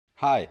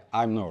Hi,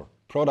 I'm Nur,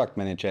 Product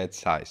Manager at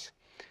ZEISS,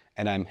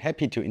 and I'm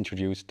happy to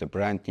introduce the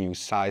brand new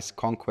ZEISS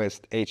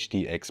Conquest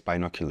HDX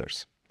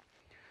binoculars.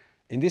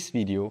 In this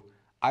video,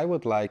 I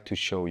would like to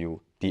show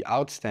you the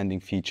outstanding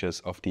features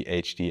of the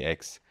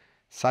HDX,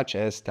 such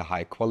as the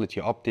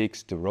high-quality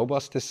optics, the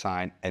robust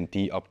design, and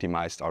the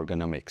optimized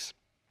ergonomics.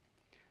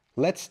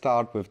 Let's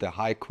start with the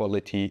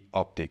high-quality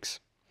optics.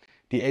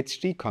 The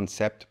HD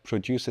concept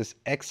produces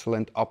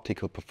excellent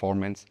optical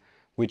performance,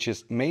 which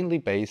is mainly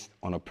based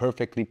on a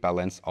perfectly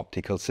balanced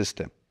optical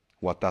system.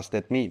 What does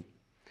that mean?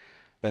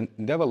 When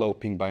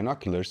developing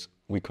binoculars,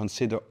 we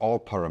consider all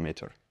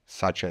parameters,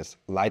 such as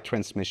light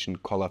transmission,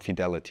 color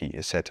fidelity,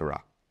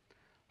 etc.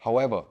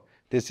 However,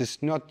 this is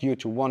not due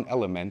to one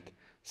element,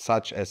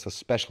 such as a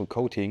special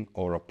coating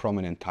or a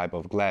prominent type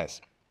of glass,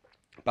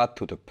 but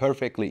to the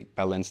perfectly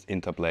balanced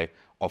interplay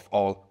of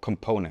all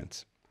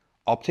components: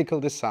 optical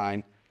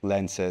design,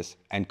 lenses,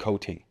 and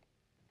coating.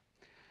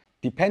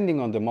 Depending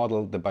on the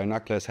model, the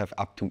binoculars have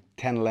up to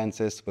 10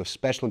 lenses with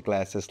special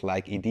glasses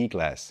like ED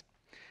glass.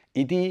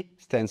 ED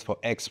stands for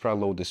extra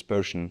low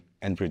dispersion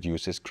and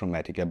reduces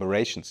chromatic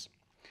aberrations.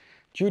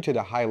 Due to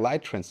the high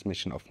light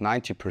transmission of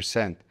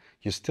 90%,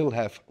 you still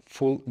have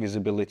full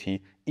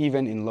visibility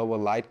even in lower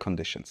light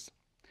conditions.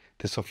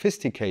 The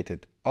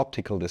sophisticated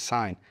optical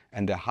design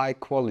and the high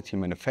quality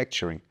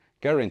manufacturing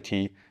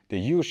guarantee the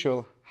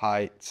usual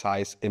high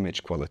size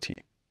image quality.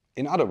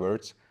 In other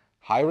words,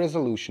 high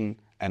resolution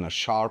and a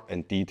sharp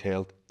and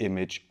detailed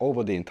image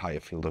over the entire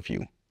field of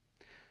view.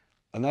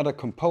 Another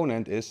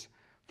component is,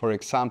 for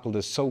example,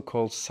 the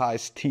so-called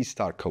ZEISS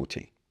T-Star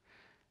coating.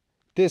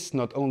 This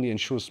not only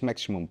ensures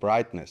maximum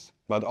brightness,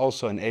 but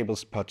also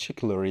enables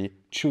particularly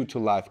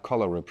true-to-life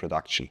color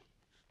reproduction.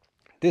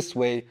 This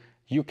way,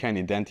 you can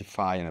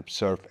identify and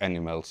observe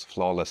animals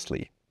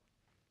flawlessly.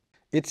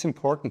 It's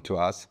important to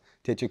us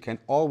that you can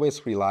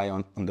always rely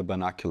on the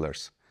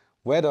binoculars,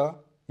 whether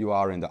you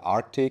are in the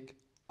Arctic,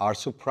 are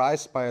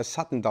surprised by a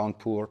sudden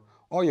downpour,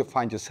 or you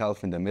find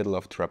yourself in the middle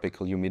of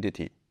tropical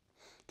humidity.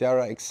 There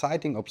are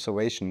exciting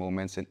observation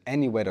moments in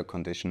any weather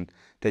condition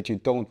that you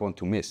don't want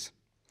to miss.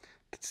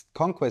 The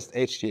Conquest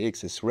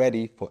HDX is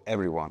ready for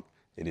everyone.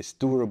 It is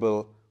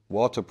durable,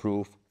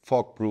 waterproof,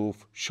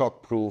 fog-proof,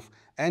 shock-proof,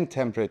 and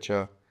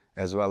temperature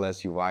as well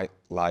as UV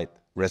light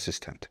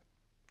resistant.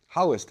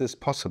 How is this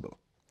possible?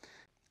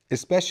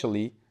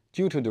 Especially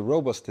due to the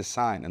robust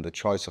design and the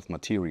choice of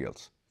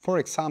materials. For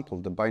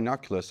example, the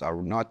binoculars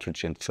are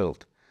nitrogen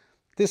filled.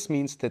 This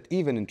means that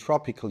even in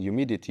tropical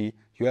humidity,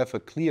 you have a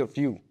clear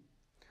view.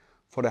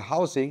 For the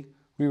housing,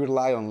 we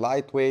rely on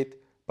lightweight,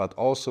 but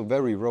also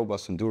very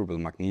robust and durable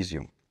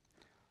magnesium.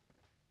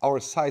 Our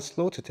ZEISS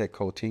Low-Tech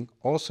coating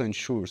also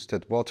ensures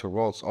that water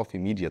rolls off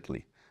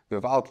immediately,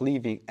 without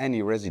leaving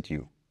any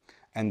residue,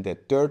 and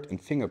that dirt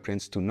and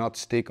fingerprints do not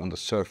stick on the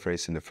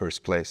surface in the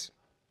first place.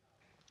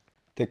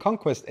 The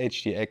Conquest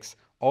HDX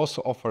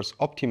also offers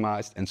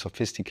optimized and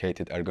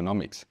sophisticated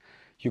ergonomics.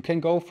 You can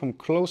go from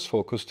close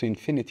focus to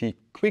infinity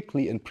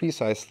quickly and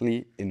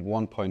precisely in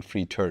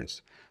 1.3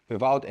 turns,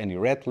 without any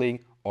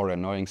rattling or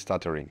annoying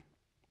stuttering.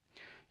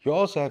 You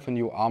also have a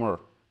new armor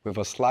with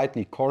a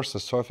slightly coarser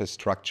surface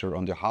structure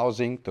on the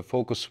housing, the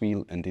focus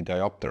wheel, and the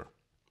diopter.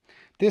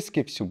 This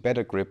gives you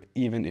better grip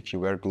even if you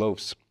wear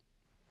gloves.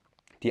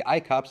 The eye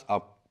caps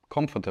are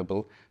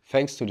comfortable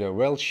thanks to their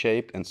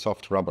well-shaped and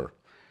soft rubber.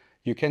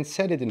 You can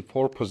set it in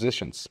 4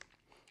 positions.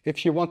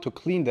 If you want to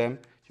clean them,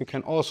 you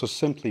can also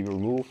simply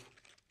remove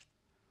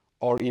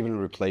or even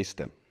replace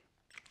them.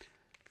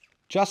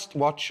 Just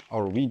watch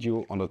our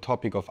video on the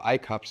topic of eye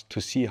caps to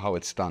see how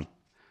it's done.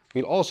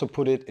 We'll also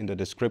put it in the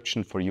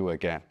description for you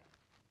again.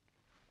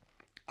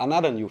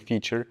 Another new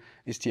feature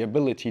is the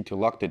ability to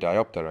lock the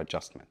diopter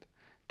adjustment.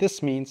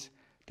 This means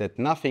that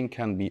nothing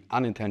can be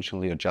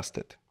unintentionally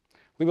adjusted.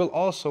 We will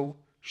also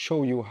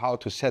show you how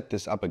to set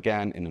this up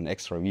again in an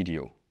extra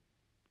video.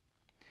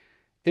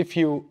 If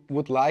you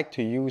would like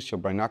to use your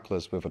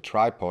binoculars with a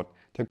tripod,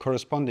 the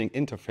corresponding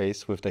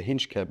interface with the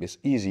hinge cap is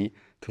easy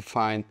to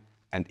find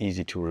and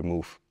easy to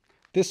remove.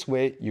 This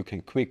way you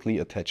can quickly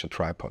attach a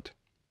tripod.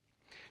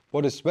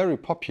 What is very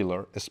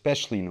popular,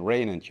 especially in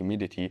rain and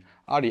humidity,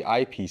 are the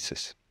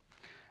eyepieces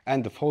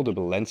and the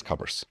foldable lens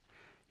covers.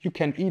 You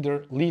can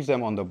either leave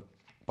them on the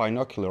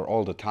binocular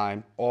all the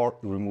time or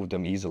remove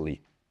them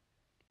easily.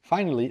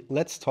 Finally,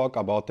 let's talk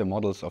about the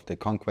models of the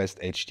Conquest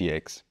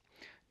HDX.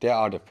 There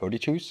are the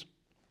 32s,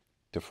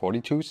 the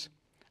 42s,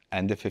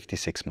 and the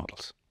 56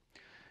 models.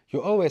 You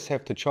always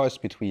have the choice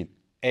between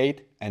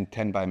 8 and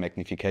 10 by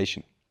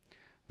magnification.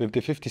 With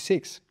the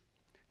 56,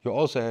 you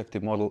also have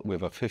the model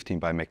with a 15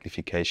 by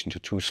magnification to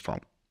choose from.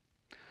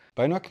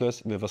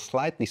 Binoculars with a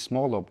slightly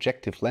smaller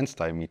objective lens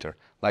diameter,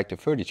 like the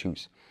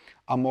 32s,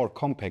 are more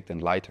compact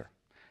and lighter.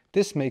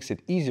 This makes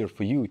it easier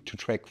for you to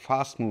track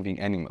fast-moving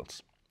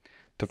animals.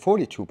 The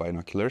 42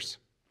 binoculars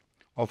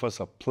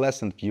offers a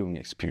pleasant viewing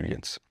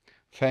experience,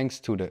 thanks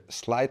to the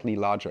slightly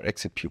larger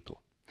exit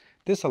pupil.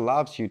 This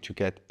allows you to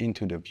get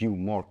into the view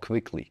more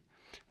quickly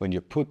when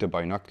you put the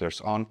binoculars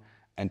on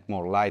and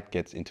more light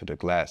gets into the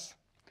glass,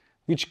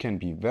 which can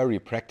be very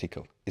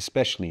practical,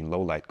 especially in low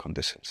light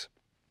conditions.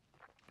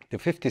 The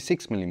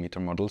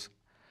 56mm models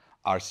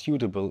are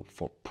suitable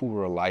for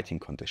poorer lighting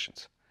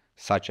conditions,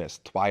 such as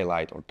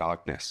twilight or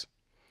darkness.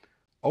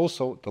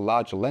 Also, the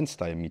larger lens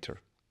diameter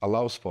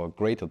allows for a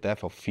greater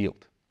depth of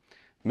field,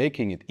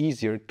 making it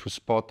easier to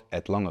spot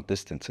at longer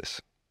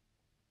distances.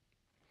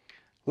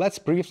 Let's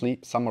briefly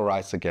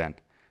summarize again.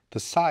 The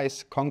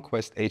ZEISS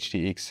Conquest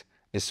HDX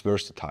is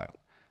versatile,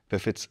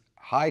 with its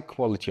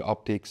high-quality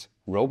optics,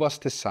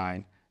 robust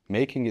design,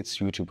 making it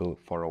suitable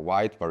for a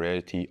wide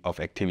variety of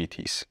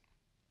activities.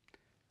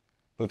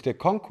 With the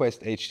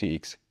Conquest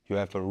HDX, you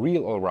have a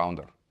real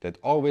all-rounder that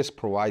always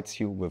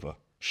provides you with a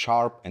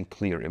sharp and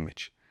clear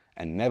image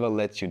and never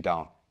lets you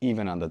down,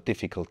 even under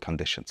difficult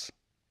conditions.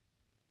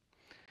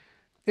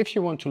 If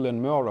you want to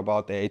learn more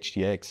about the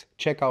HDX,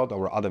 check out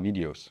our other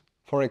videos.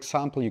 For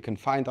example, you can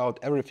find out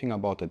everything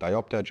about the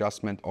diopter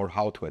adjustment or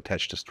how to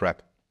attach the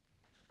strap.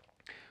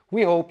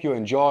 We hope you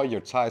enjoy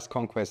your ZEISS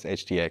Conquest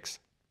HDX.